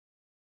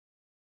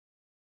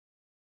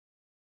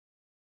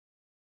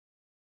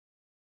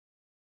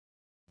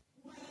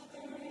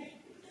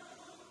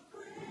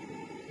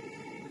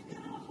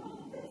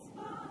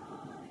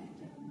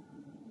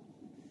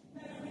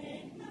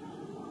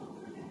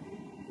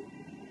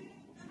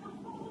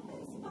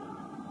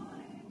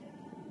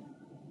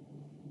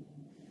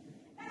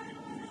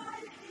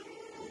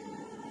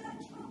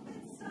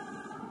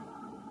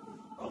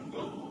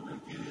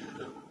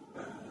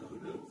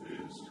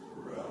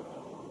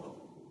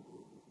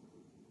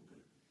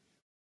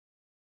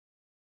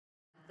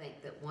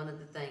one of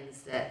the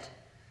things that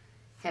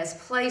has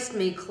placed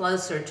me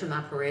closer to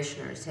my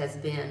parishioners has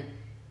been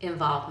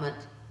involvement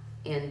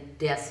in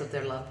deaths of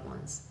their loved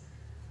ones.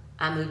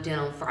 I moved in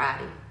on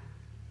Friday,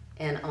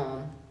 and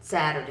on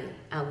Saturday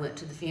I went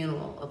to the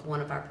funeral of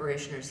one of our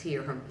parishioners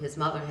here. His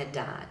mother had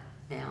died.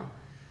 Now,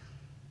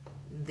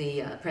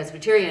 the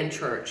Presbyterian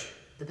church,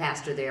 the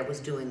pastor there was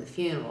doing the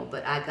funeral,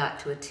 but I got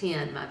to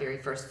attend my very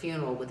first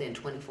funeral within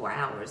 24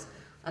 hours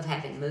of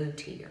having moved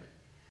here.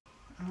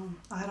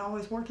 I had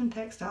always worked in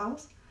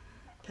textiles.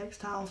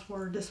 Textiles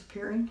were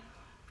disappearing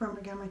from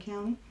Montgomery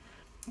County,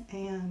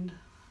 and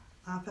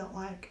I felt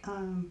like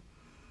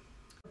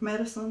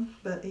medicine,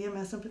 but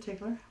EMS in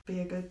particular,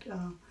 be a good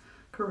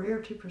career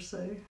to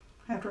pursue.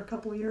 After a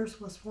couple of years,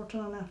 was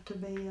fortunate enough to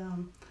be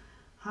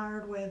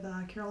hired with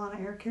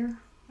Carolina Air Care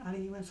out of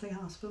UNC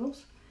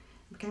Hospitals.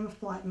 Became a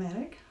flight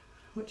medic,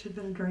 which had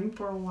been a dream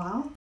for a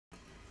while.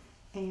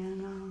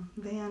 And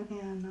then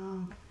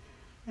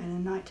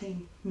in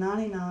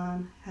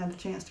 1999, had the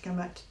chance to come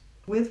back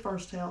with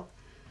First Health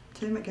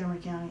to Montgomery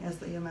County as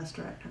the EMS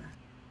director.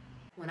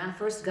 When I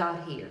first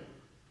got here,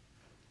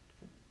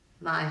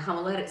 my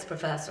homiletics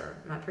professor,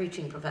 my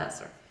preaching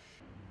professor,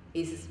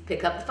 he says,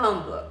 pick up the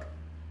phone book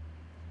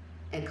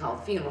and call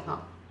the funeral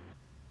home.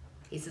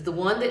 He said, the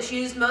one that's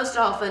used most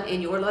often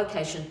in your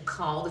location,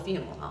 call the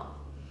funeral home.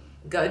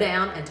 Go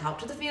down and talk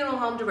to the funeral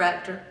home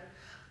director,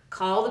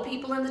 call the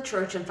people in the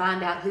church and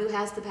find out who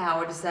has the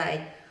power to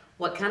say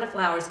what kind of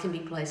flowers can be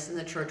placed in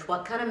the church,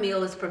 what kind of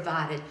meal is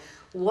provided,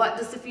 what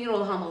does the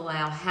funeral home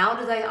allow, how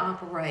do they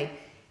operate.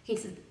 He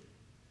said,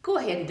 go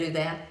ahead and do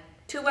that.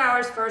 2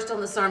 hours first on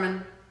the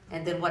sermon,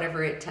 and then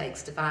whatever it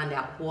takes to find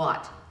out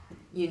what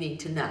you need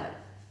to know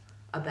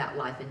about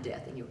life and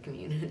death in your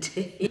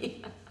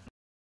community.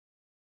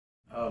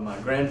 My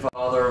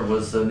grandfather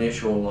was the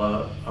initial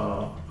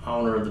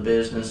owner of the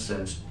business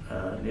and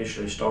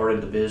initially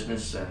started the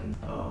business in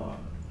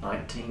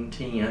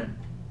 1910,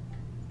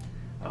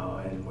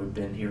 and we've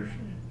been here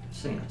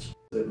since.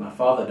 My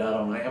father died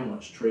on an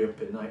ambulance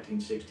trip in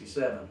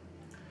 1967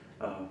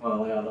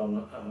 while out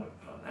on an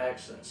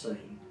accident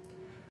scene.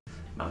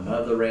 My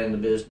mother ran the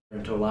business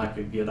until I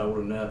could get old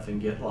enough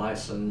and get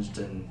licensed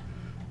and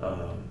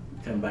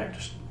come back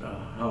to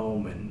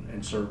home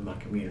and serve my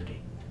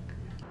community.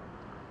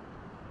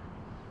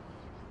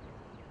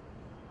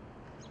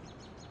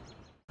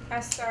 I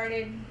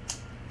started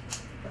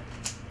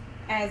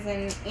as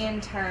an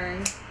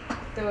intern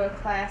through a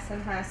class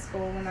in high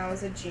school when I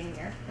was a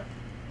junior.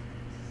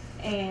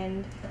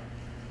 And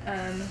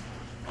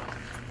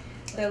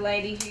the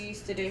lady who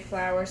used to do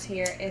flowers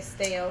here,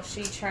 Estelle,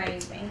 she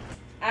trained me.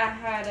 I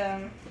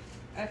had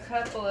a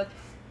couple of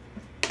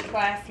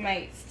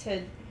classmates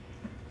to,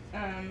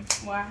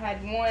 well, I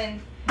had one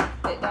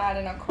that died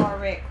in a car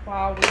wreck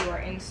while we were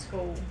in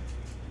school,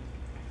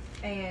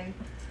 and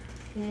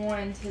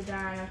one to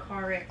die in a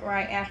car wreck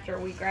right after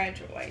we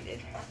graduated.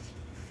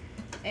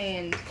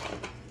 And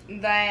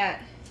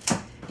that,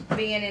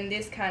 being in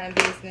this kind of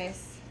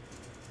business,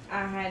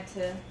 I had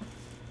to,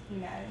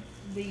 you know,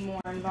 be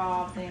more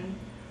involved than,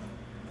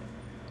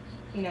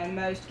 you know,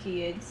 most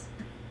kids,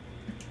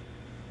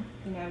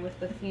 you know, with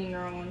the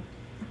funeral and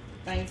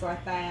things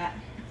like that,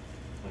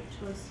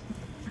 which was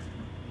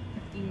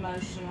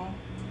emotional.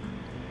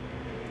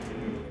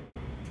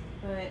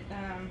 But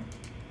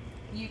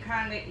you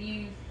kind of,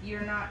 you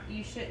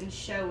shouldn't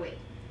show it,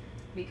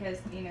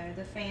 because, you know,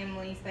 the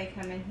families, they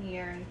come in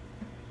here and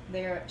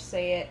they're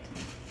upset,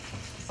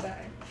 so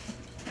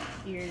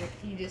you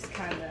just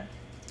kind of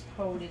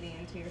hold it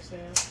in to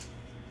yourself.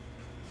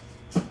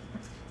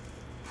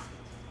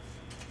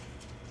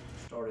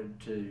 Started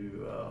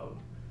to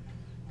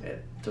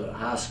at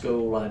high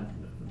school,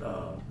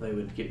 they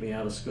would get me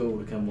out of school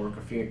to come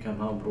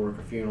home to work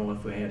a funeral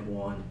if we had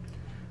one.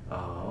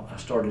 I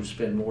started to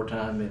spend more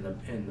time in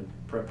the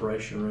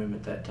preparation room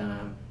at that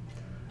time,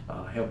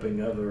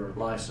 helping other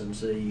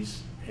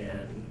licensees,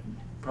 and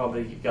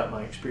probably got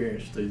my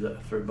experience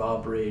through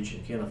Bob Ridge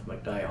and Kenneth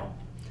McDowell.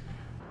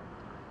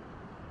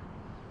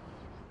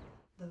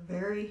 The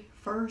very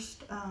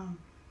first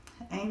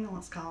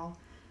ambulance call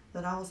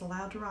that I was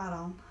allowed to ride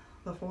on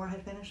before I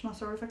had finished my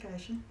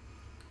certification,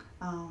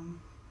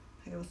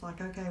 it was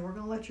like, okay, we're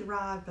going to let you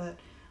ride, but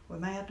we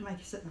may have to make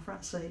you sit in the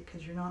front seat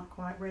because you're not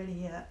quite ready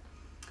yet.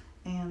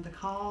 And the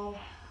call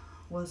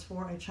was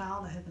for a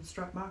child that had been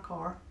struck by a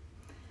car,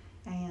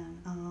 and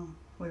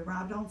we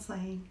arrived on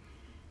scene.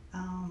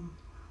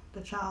 The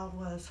child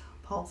was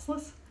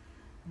pulseless,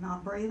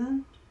 not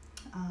breathing.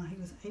 He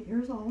was 8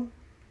 years old,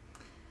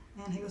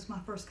 and he was my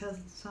first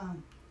cousin's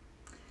son.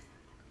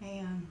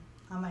 And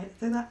I made it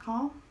through that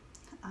call.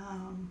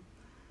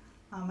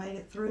 I made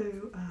it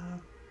through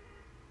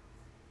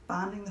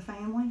finding the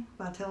family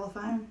by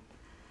telephone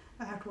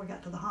after we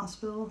got to the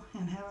hospital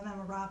and having them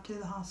arrive to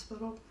the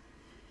hospital.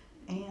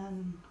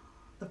 And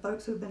the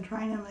folks who've been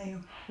training me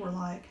were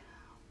like,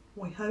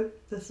 we hope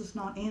this has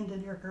not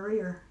ended your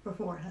career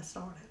before it has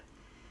started.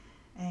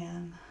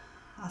 And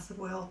I said,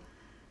 well,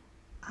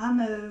 I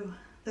know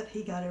that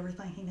he got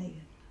everything he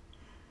needed,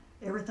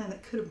 everything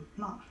that could have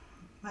not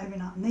maybe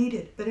not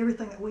needed, but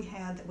everything that we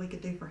had that we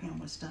could do for him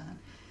was done.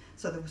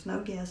 So there was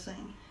no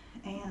guessing,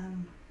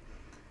 and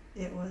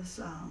it was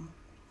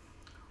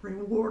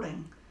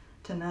rewarding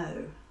to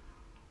know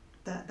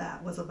that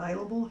that was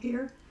available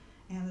here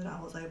and that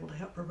I was able to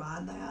help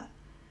provide that.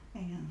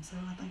 And so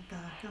I think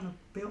I kind of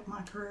built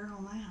my career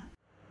on that.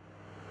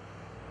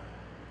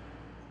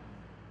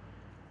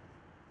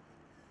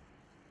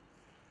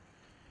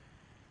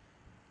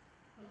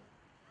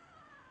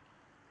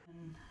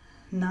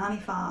 In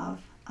 95,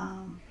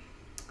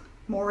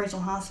 Moore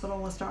Regional Hospital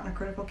was starting a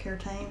critical care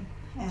team,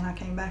 and I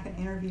came back and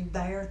interviewed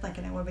there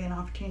thinking it would be an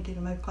opportunity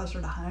to move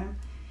closer to home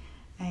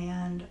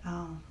and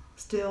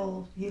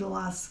still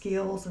utilize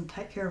skills and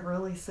take care of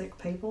really sick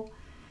people.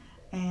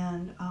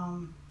 And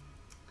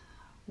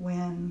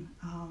when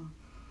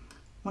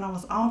I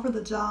was offered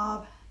the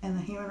job, and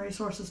the Human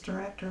Resources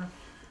Director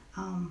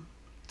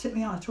took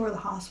me on a tour of the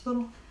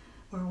hospital,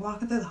 we were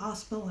walking through the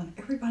hospital and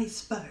everybody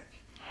spoke.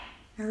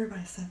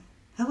 Everybody said,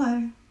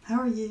 "Hello, how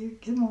are you?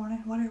 Good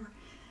morning," whatever.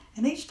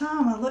 And each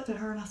time I looked at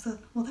her and I said,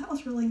 "Well, that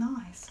was really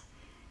nice."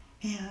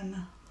 And,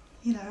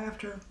 you know,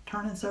 after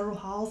turning several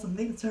halls and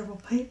meeting several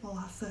people,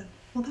 I said,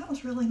 "Well, that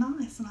was really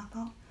nice." And I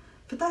thought,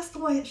 but that's the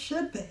way it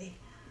should be.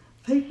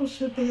 People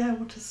should be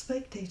able to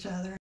speak to each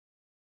other.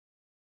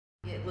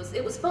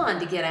 It was fun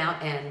to get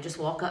out and just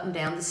walk up and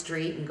down the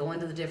street and go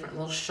into the different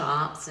little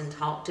shops and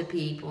talk to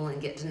people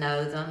and get to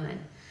know them.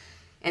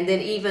 And then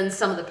even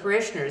some of the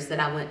parishioners that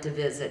I went to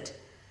visit,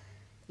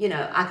 you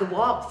know, I could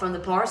walk from the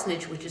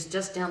parsonage, which is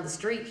just down the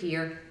street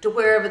here, to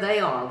wherever they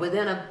are.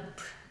 Within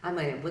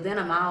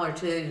a mile or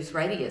two's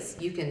radius,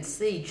 you can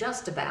see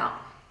just about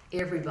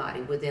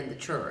everybody within the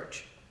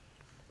church.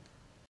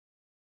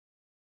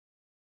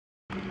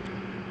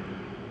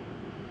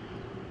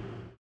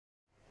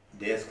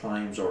 Death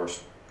claims are a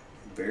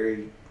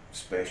very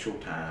special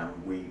time.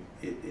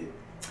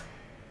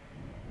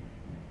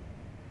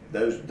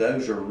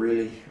 Those are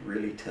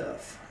really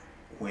tough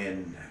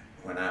when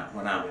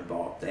I'm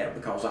involved in that,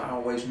 because I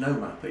always know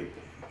my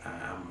people.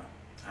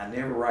 I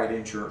never write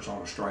insurance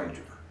on a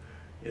stranger.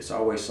 It's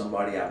always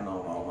somebody I've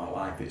known all my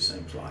life, it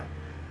seems like.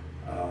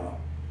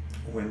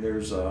 When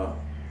there's a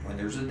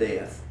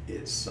death,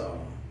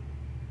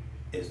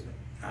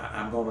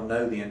 I'm going to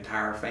know the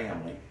entire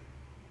family,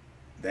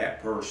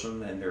 that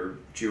person and their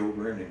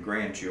children and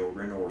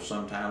grandchildren, or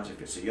sometimes if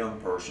it's a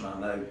young person, I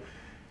know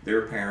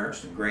their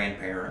parents and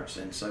grandparents.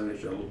 And so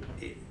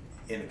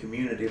in a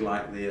community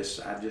like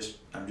this, I'm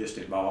just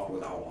involved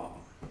with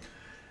all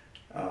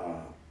of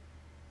them.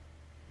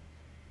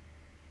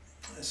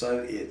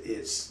 So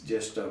it's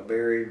just a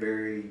very,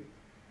 very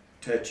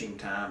touching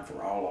time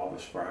for all of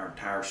us, for our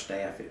entire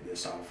staff at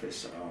this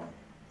office.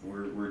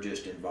 We're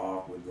just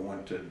involved with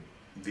going to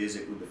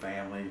visit with the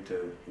family,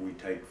 we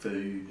take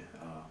food.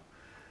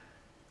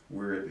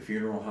 We're at the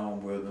funeral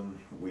home with them.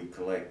 We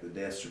collect the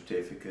death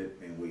certificate,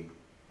 and we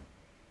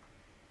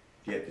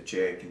get the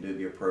check and do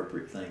the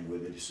appropriate thing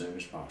with it as soon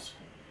as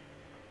possible.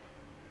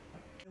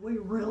 We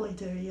really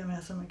do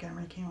EMS in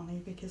Montgomery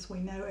County because we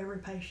know every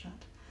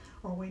patient,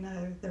 or we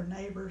know their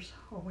neighbors,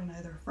 or we know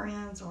their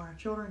friends, or our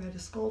children go to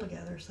school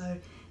together. So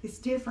it's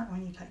different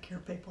when you take care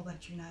of people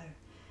that you know.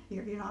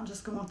 You're not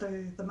just going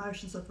through the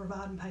motions of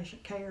providing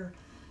patient care.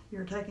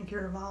 You're taking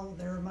care of all of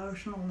their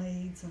emotional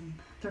needs and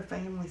their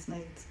family's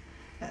needs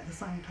at the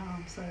same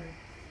time. So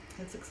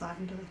it's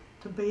exciting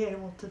to be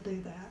able to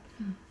do that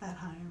at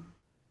home.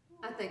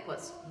 I think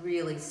what's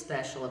really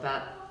special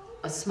about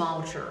a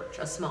small church,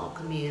 a small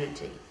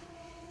community,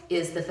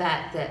 is the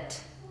fact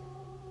that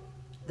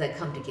they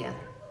come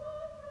together.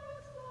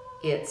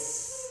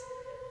 It's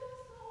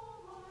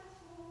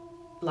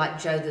like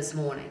Joe this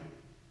morning.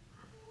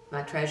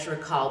 My treasurer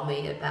called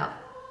me about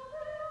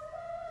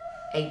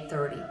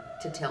 8:30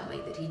 to tell me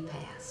that he'd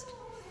passed.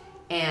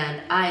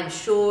 And I am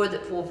sure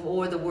that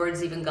before the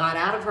words even got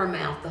out of her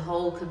mouth, the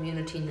whole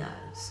community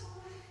knows.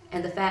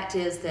 And the fact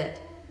is that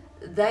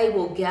they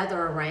will gather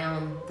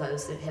around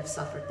those that have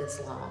suffered this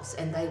loss,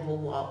 and they will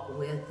walk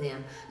with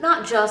them,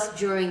 not just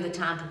during the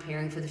time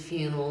preparing for the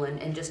funeral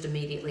and just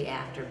immediately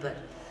after, but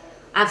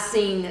I've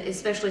seen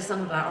especially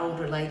some of our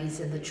older ladies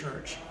in the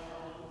church,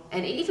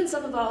 and even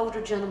some of our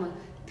older gentlemen,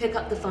 pick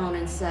up the phone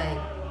and say,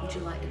 "Would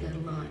you like to go to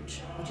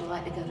lunch? Would you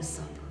like to go to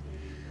supper?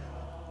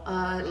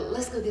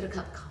 Let's go get a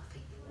cup of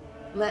coffee.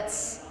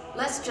 Let's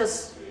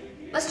just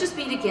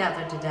be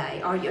together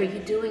today. Are you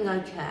doing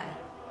okay?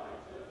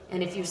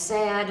 And if you're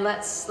sad,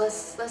 let's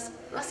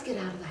get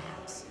out of the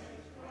house."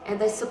 And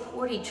they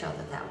support each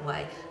other that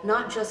way,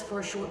 not just for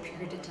a short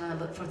period of time,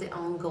 but for the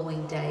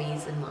ongoing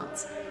days and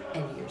months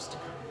and years to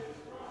come.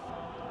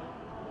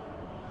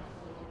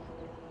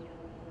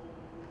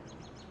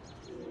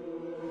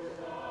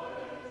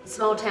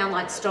 Small town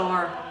like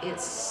Star,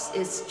 it's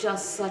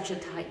just such a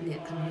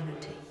tight-knit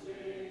community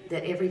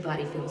that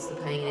everybody feels the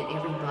pain and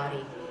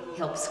everybody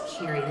helps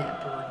carry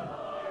that burden.